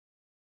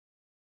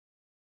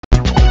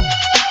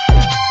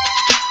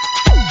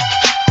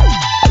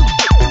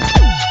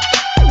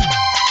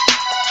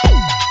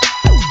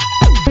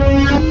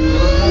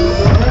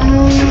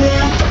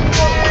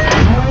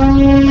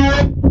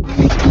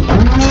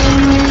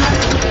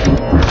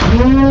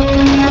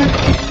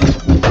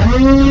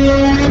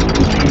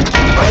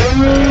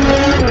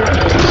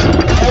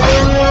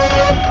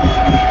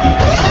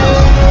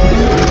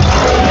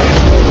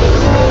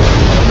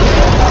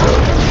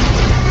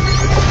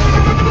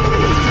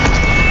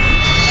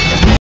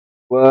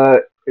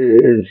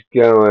What's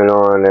going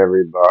on,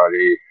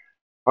 everybody?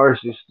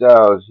 RC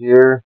Styles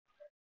here.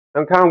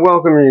 I'm kind of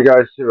welcoming you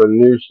guys to a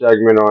new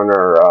segment on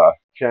our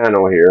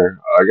channel here.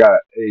 I got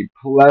a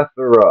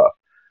plethora,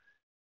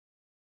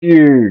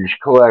 huge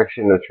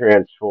collection of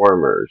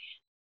Transformers.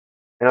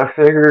 And I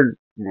figured,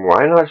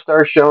 why not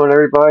start showing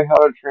everybody how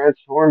to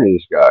transform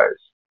these guys?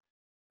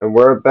 And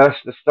where best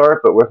to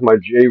start but with my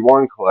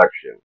J1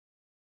 collection.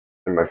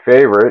 And my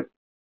favorite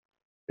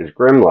is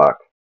GRIMLOCK.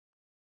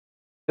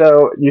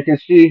 So, you can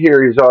see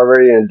here he's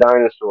already in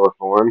dinosaur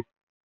form.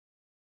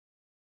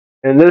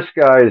 And this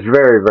guy is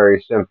very,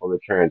 very simple to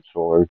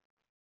transform.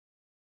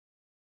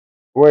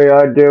 The way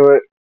I do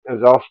it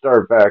is I'll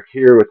start back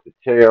here with the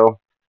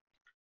tail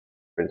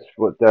and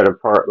split that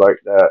apart like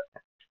that.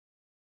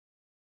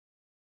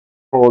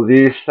 Pull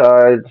these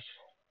sides,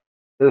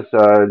 this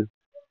side,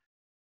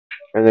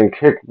 and then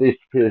kick this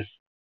piece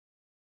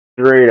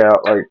straight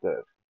out like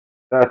this.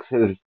 That's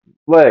his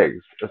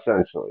legs,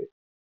 essentially.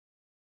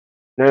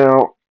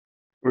 Now,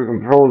 we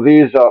can pull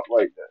these up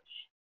like this.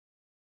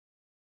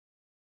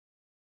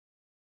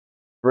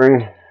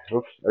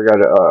 Oops, I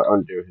gotta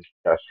undo his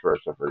chest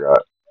first, I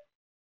forgot.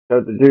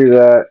 So to do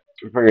that,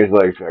 bring his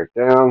legs back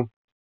down,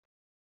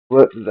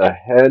 flip the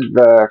head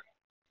back,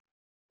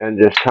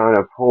 and just kind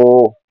of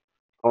pull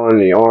on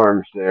the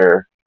arms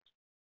there,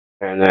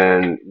 and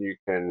then you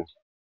can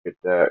get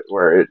that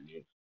where it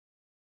needs.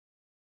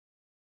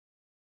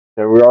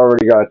 So we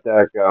already got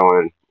that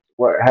going.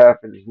 What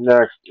happens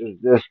next is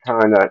this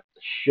kind of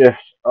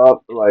shifts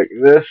up like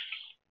this,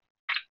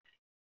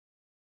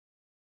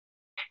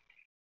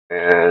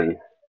 and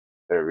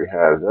there we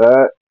have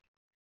that.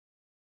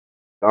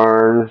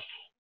 Arms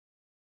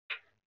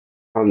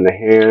from the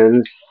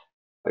hands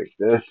like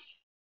this.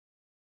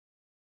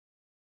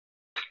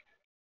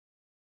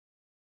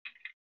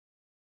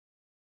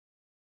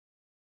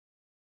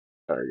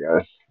 Sorry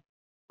guys,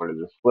 wanted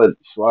to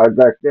slide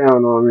back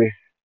down on me.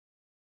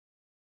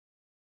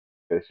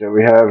 Okay, so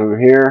we have him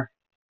here.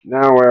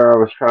 Now where I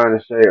was trying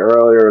to say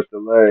earlier with the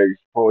legs,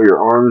 pull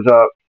your arms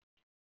up,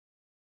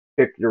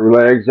 kick your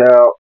legs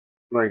out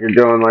like you're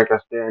doing like a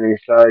standing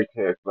side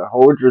kick, but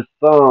hold your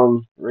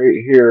thumb right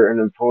here and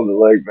then pull the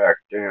leg back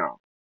down.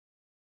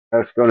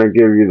 That's going to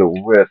give you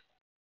the width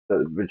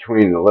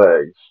between the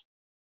legs.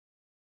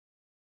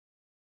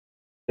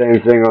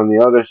 Same thing on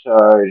the other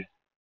side.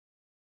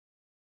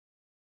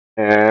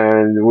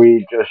 And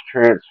we just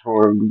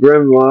transformed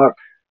GRIMLOCK.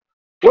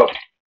 Whoop!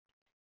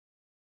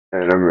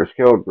 And I almost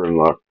killed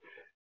GRIMLOCK.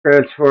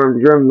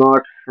 Transformed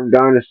GRIMLOCK from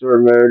dinosaur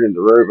mode into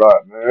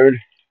robot mode.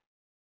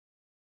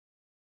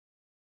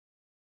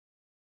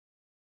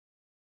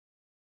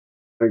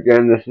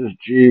 Again, this is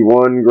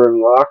G1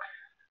 GRIMLOCK.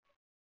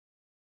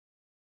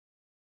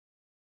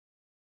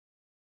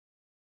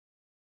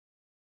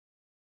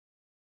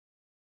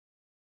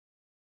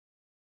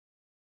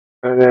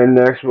 And then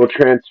next we'll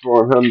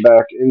transform him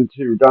back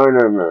into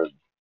Dino mode.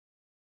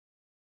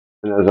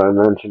 And as I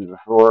mentioned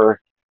before,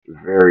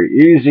 very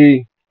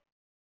easy.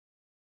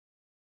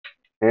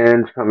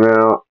 Hands come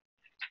out.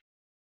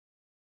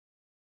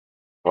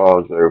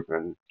 Paws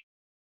open.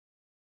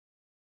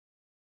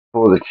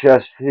 Pull the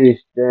chest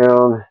piece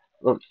down.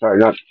 Oops, sorry,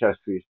 not the chest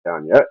piece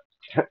down yet.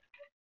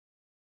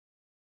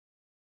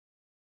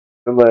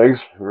 The legs,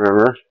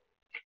 remember.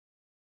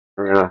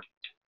 We're going to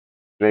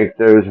make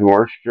those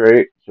more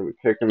straight. So we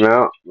kick them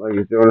out like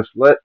he's doing a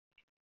split.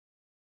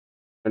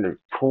 And then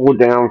pull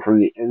down from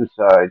the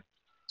inside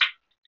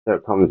so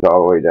it comes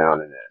all the way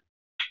down and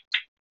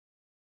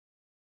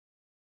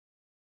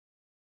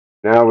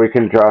in. Now we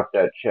can drop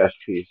that chest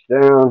piece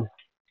down.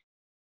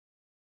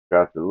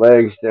 Drop the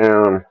legs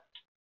down.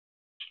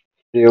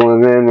 Seal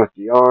them in with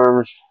the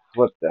arms.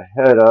 Flip the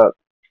head up.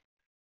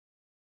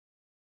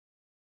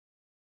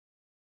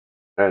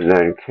 And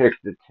then kick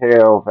the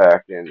tail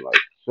back in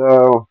like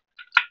so.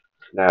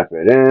 Snap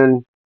it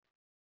in.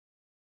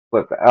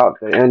 Flip out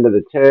the end of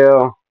the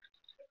tail.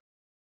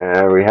 And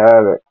there we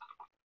have it.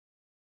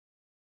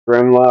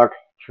 GRIMLOCK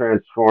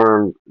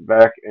transformed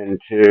back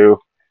into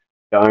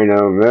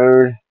Dino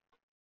mode.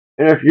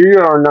 And if you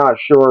are not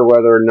sure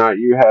whether or not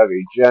you have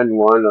a Gen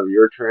 1 of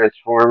your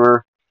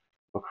Transformer,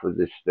 look for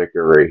this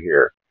sticker right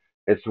here.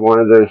 It's one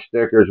of those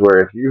stickers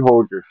where if you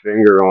hold your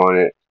finger on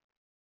it,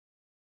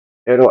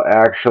 it'll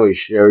actually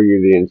show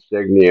you the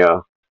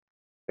insignia.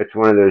 It's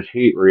one of those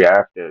heat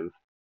reactive.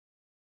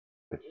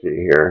 Let's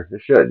see here.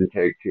 This shouldn't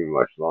take too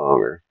much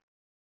longer.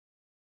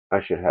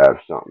 I should have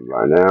something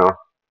by now.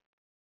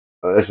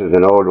 Oh, this is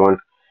an old one.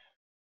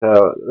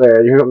 So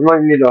there, you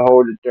might need to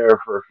hold it there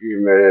for a few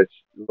minutes.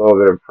 A little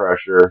bit of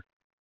pressure.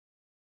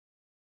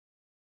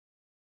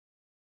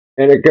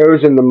 And it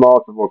goes into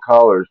multiple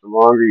colors. The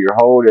longer you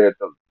hold it,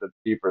 the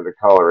deeper the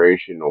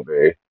coloration will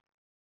be.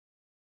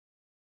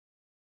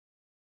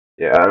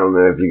 Yeah, I don't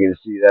know if you can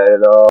see that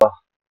at all.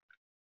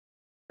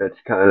 It's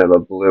kind of a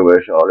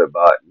bluish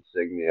Autobot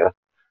insignia.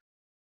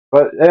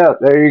 But yeah,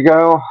 there you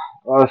go.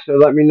 So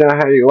let me know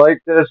how you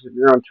like this. If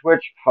you're on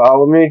Twitch,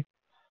 follow me.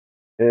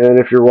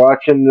 And if you're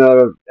watching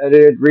the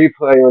edited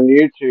replay on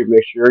YouTube,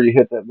 make sure you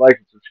hit that like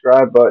and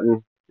subscribe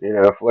button.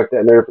 flick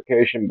that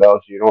notification bell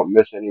so you don't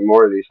miss any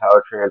more of these How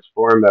to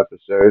Transform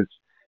episodes.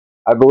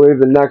 I believe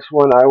the next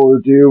one I will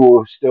do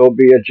will still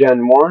be a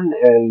Gen 1,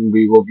 and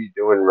we will be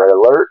doing Red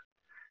Alert.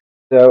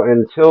 So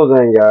until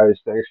then, guys,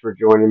 thanks for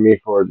joining me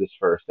for this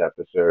first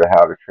episode of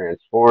How to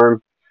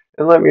Transform,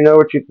 and let me know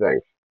what you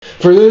think.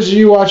 For those of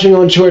you watching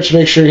on Twitch,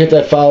 make sure you hit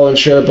that follow and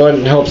share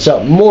button. It helps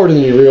out more than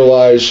you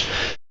realize.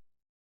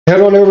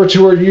 Head on over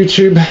to our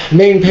YouTube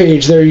main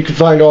page. There you can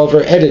find all of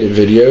our edited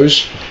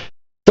videos.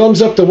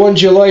 Thumbs up the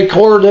ones you like,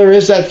 or there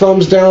is that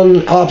thumbs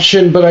down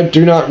option, but I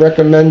do not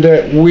recommend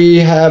it. We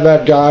have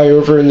a guy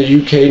over in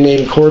the UK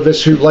named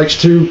Corvus who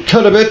likes to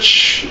cut a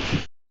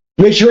bitch.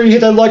 Make sure you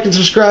hit that like and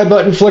subscribe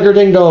button, flicker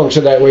ding dong, so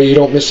that way you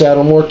don't miss out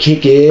on more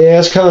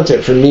kick-ass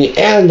content from me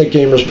and the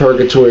Gamers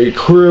Purgatory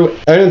crew.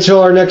 And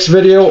until our next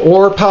video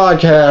or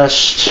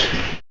podcast,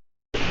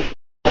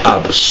 I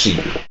will see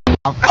you.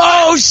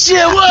 Oh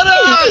shit, what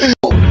up?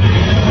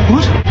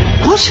 What?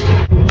 What?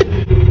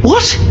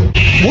 What?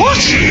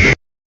 What?